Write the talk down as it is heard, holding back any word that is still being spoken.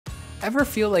Ever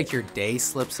feel like your day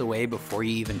slips away before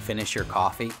you even finish your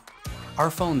coffee?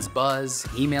 Our phones buzz,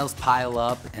 emails pile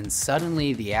up, and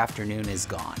suddenly the afternoon is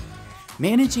gone.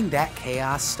 Managing that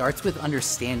chaos starts with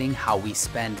understanding how we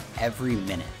spend every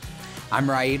minute. I'm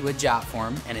Raid with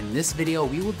Jotform, and in this video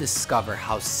we will discover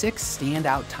how 6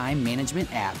 standout time management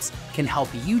apps can help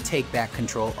you take back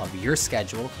control of your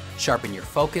schedule, sharpen your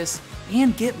focus,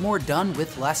 and get more done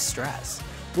with less stress.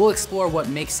 We'll explore what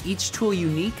makes each tool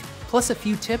unique, plus a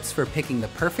few tips for picking the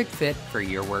perfect fit for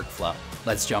your workflow.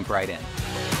 Let's jump right in.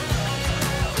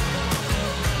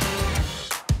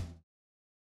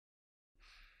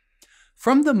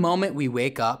 From the moment we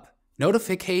wake up,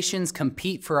 notifications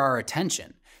compete for our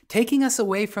attention, taking us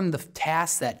away from the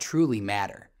tasks that truly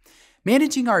matter.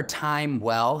 Managing our time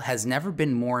well has never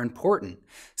been more important.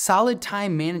 Solid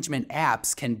time management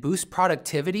apps can boost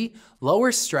productivity,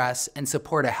 lower stress, and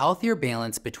support a healthier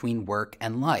balance between work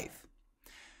and life.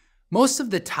 Most of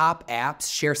the top apps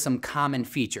share some common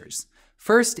features.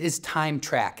 First is time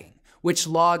tracking, which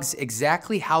logs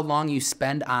exactly how long you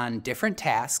spend on different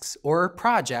tasks or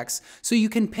projects so you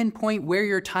can pinpoint where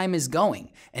your time is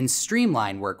going and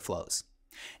streamline workflows.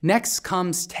 Next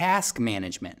comes task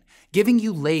management, giving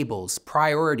you labels,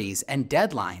 priorities, and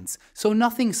deadlines so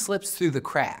nothing slips through the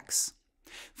cracks.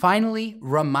 Finally,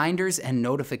 reminders and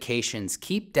notifications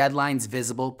keep deadlines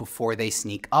visible before they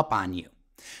sneak up on you.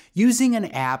 Using an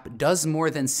app does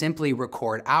more than simply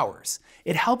record hours.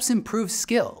 It helps improve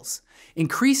skills.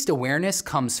 Increased awareness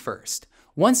comes first.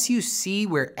 Once you see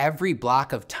where every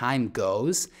block of time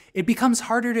goes, it becomes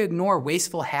harder to ignore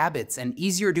wasteful habits and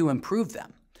easier to improve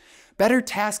them. Better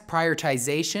task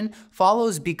prioritization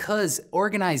follows because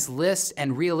organized lists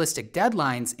and realistic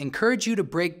deadlines encourage you to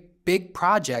break big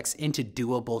projects into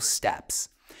doable steps.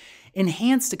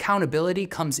 Enhanced accountability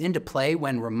comes into play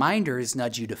when reminders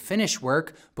nudge you to finish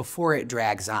work before it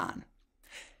drags on.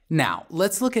 Now,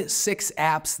 let's look at 6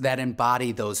 apps that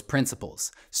embody those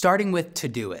principles, starting with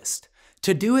Todoist.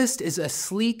 Todoist is a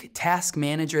sleek task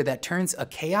manager that turns a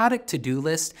chaotic to-do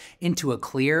list into a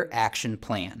clear action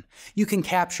plan. You can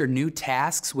capture new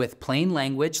tasks with plain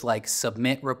language like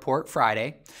Submit Report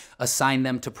Friday, assign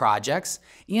them to projects,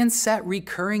 and set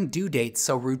recurring due dates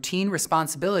so routine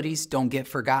responsibilities don't get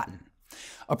forgotten.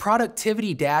 A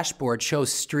productivity dashboard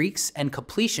shows streaks and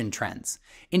completion trends.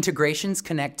 Integrations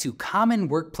connect to common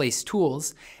workplace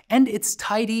tools, and its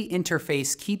tidy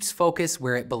interface keeps focus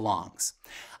where it belongs,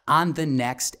 on the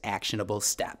next actionable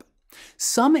step.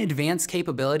 Some advanced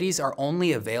capabilities are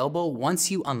only available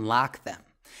once you unlock them,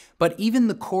 but even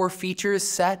the core features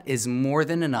set is more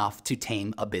than enough to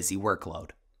tame a busy workload.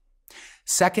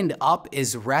 Second up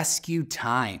is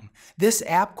RescueTime. This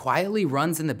app quietly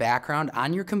runs in the background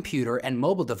on your computer and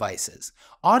mobile devices,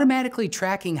 automatically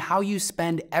tracking how you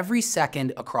spend every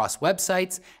second across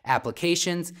websites,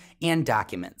 applications, and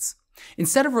documents.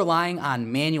 Instead of relying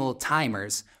on manual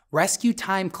timers,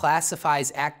 RescueTime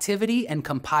classifies activity and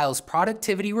compiles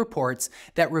productivity reports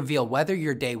that reveal whether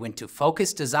your day went to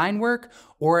focused design work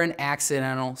or an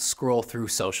accidental scroll through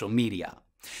social media.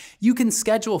 You can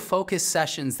schedule focus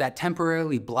sessions that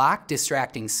temporarily block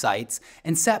distracting sites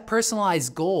and set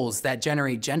personalized goals that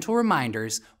generate gentle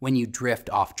reminders when you drift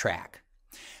off track.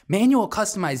 Manual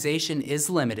customization is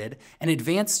limited, and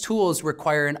advanced tools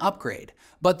require an upgrade,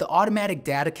 but the automatic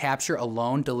data capture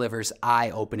alone delivers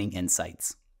eye-opening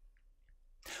insights.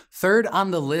 Third on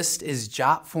the list is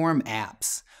Jotform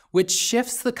Apps, which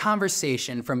shifts the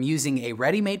conversation from using a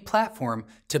ready-made platform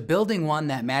to building one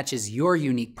that matches your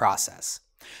unique process.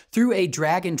 Through a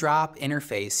drag-and-drop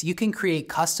interface, you can create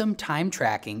custom time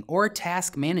tracking or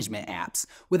task management apps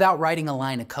without writing a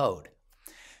line of code.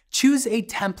 Choose a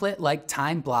template like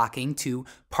time blocking to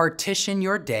partition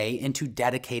your day into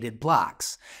dedicated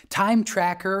blocks, time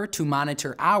tracker to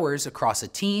monitor hours across a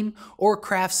team, or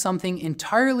craft something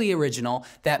entirely original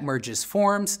that merges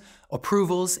forms,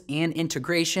 approvals, and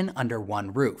integration under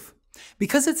one roof.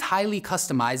 Because it's highly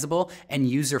customizable and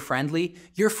user-friendly,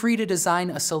 you're free to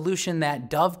design a solution that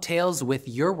dovetails with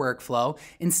your workflow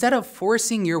instead of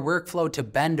forcing your workflow to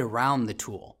bend around the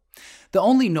tool. The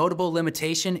only notable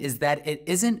limitation is that it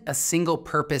isn't a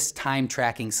single-purpose time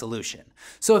tracking solution.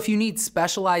 So if you need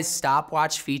specialized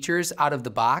stopwatch features out of the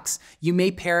box, you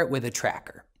may pair it with a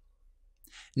tracker.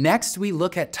 Next, we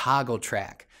look at Toggl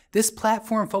Track. This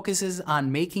platform focuses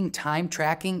on making time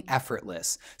tracking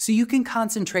effortless, so you can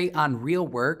concentrate on real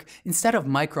work instead of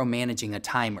micromanaging a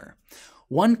timer.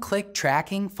 One-click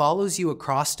tracking follows you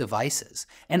across devices,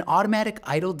 and automatic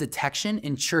idle detection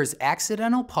ensures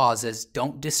accidental pauses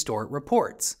don't distort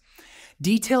reports.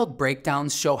 Detailed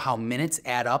breakdowns show how minutes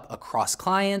add up across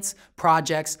clients,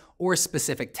 projects, or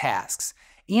specific tasks,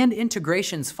 and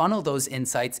integrations funnel those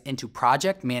insights into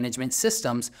project management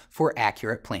systems for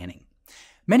accurate planning.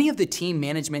 Many of the team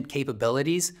management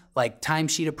capabilities, like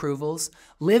timesheet approvals,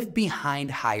 live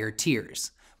behind higher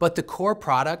tiers, but the core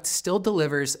product still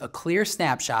delivers a clear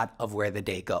snapshot of where the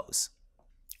day goes.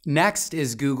 Next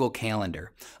is Google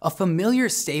Calendar, a familiar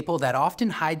staple that often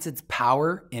hides its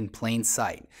power in plain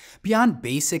sight. Beyond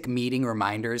basic meeting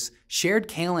reminders, shared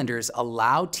calendars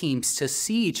allow teams to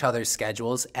see each other's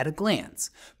schedules at a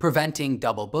glance, preventing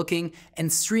double booking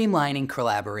and streamlining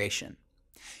collaboration.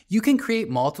 You can create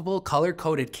multiple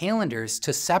color-coded calendars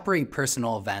to separate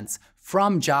personal events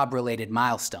from job-related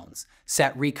milestones,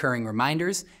 set recurring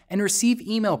reminders, and receive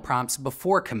email prompts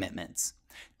before commitments.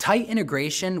 Tight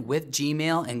integration with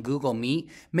Gmail and Google Meet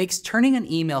makes turning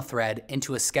an email thread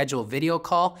into a scheduled video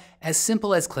call as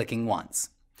simple as clicking once.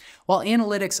 While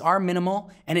analytics are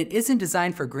minimal and it isn't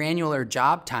designed for granular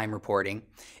job time reporting,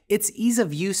 its ease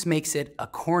of use makes it a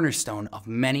cornerstone of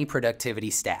many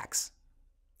productivity stacks.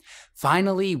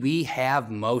 Finally, we have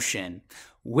Motion,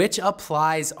 which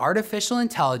applies artificial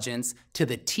intelligence to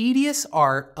the tedious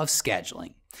art of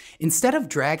scheduling. Instead of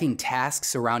dragging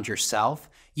tasks around yourself,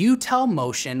 you tell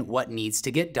Motion what needs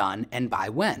to get done and by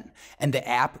when, and the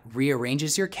app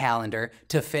rearranges your calendar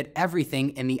to fit everything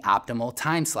in the optimal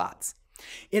time slots.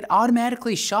 It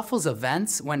automatically shuffles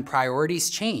events when priorities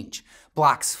change,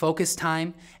 blocks focus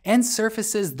time, and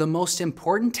surfaces the most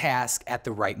important task at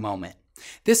the right moment.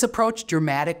 This approach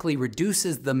dramatically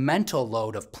reduces the mental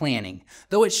load of planning,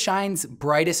 though it shines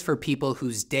brightest for people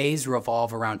whose days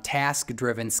revolve around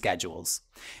task-driven schedules.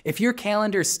 If your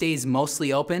calendar stays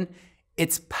mostly open,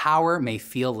 its power may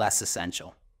feel less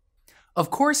essential.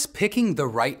 Of course, picking the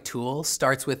right tool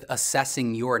starts with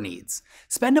assessing your needs.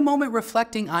 Spend a moment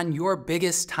reflecting on your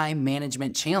biggest time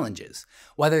management challenges,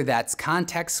 whether that's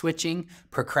context switching,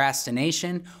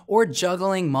 procrastination, or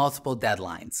juggling multiple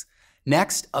deadlines.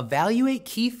 Next, evaluate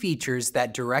key features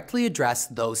that directly address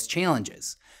those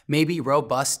challenges, maybe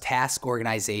robust task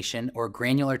organization or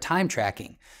granular time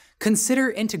tracking. Consider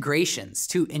integrations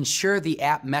to ensure the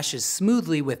app meshes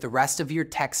smoothly with the rest of your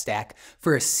tech stack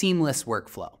for a seamless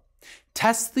workflow.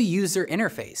 Test the user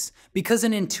interface, because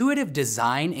an intuitive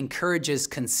design encourages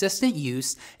consistent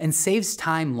use and saves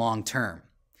time long term.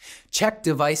 Check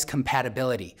device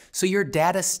compatibility so your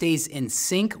data stays in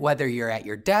sync whether you're at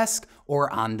your desk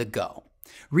or on the go.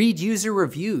 Read user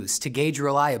reviews to gauge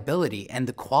reliability and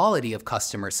the quality of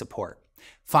customer support.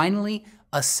 Finally,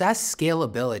 assess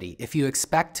scalability if you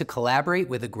expect to collaborate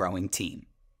with a growing team.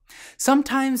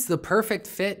 Sometimes the perfect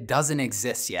fit doesn't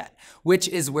exist yet, which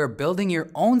is where building your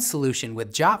own solution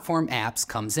with Jotform Apps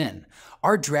comes in.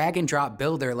 Our drag and drop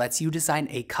builder lets you design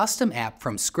a custom app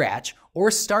from scratch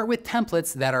or start with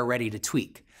templates that are ready to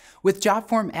tweak. With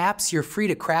Jotform Apps, you're free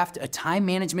to craft a time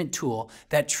management tool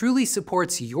that truly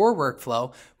supports your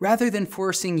workflow rather than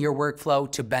forcing your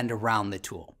workflow to bend around the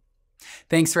tool.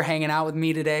 Thanks for hanging out with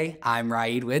me today. I'm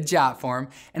Raid with Jotform,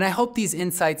 and I hope these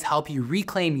insights help you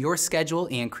reclaim your schedule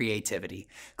and creativity.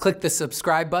 Click the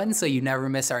subscribe button so you never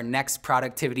miss our next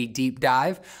productivity deep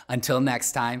dive. Until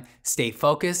next time, stay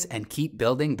focused and keep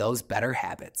building those better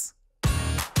habits.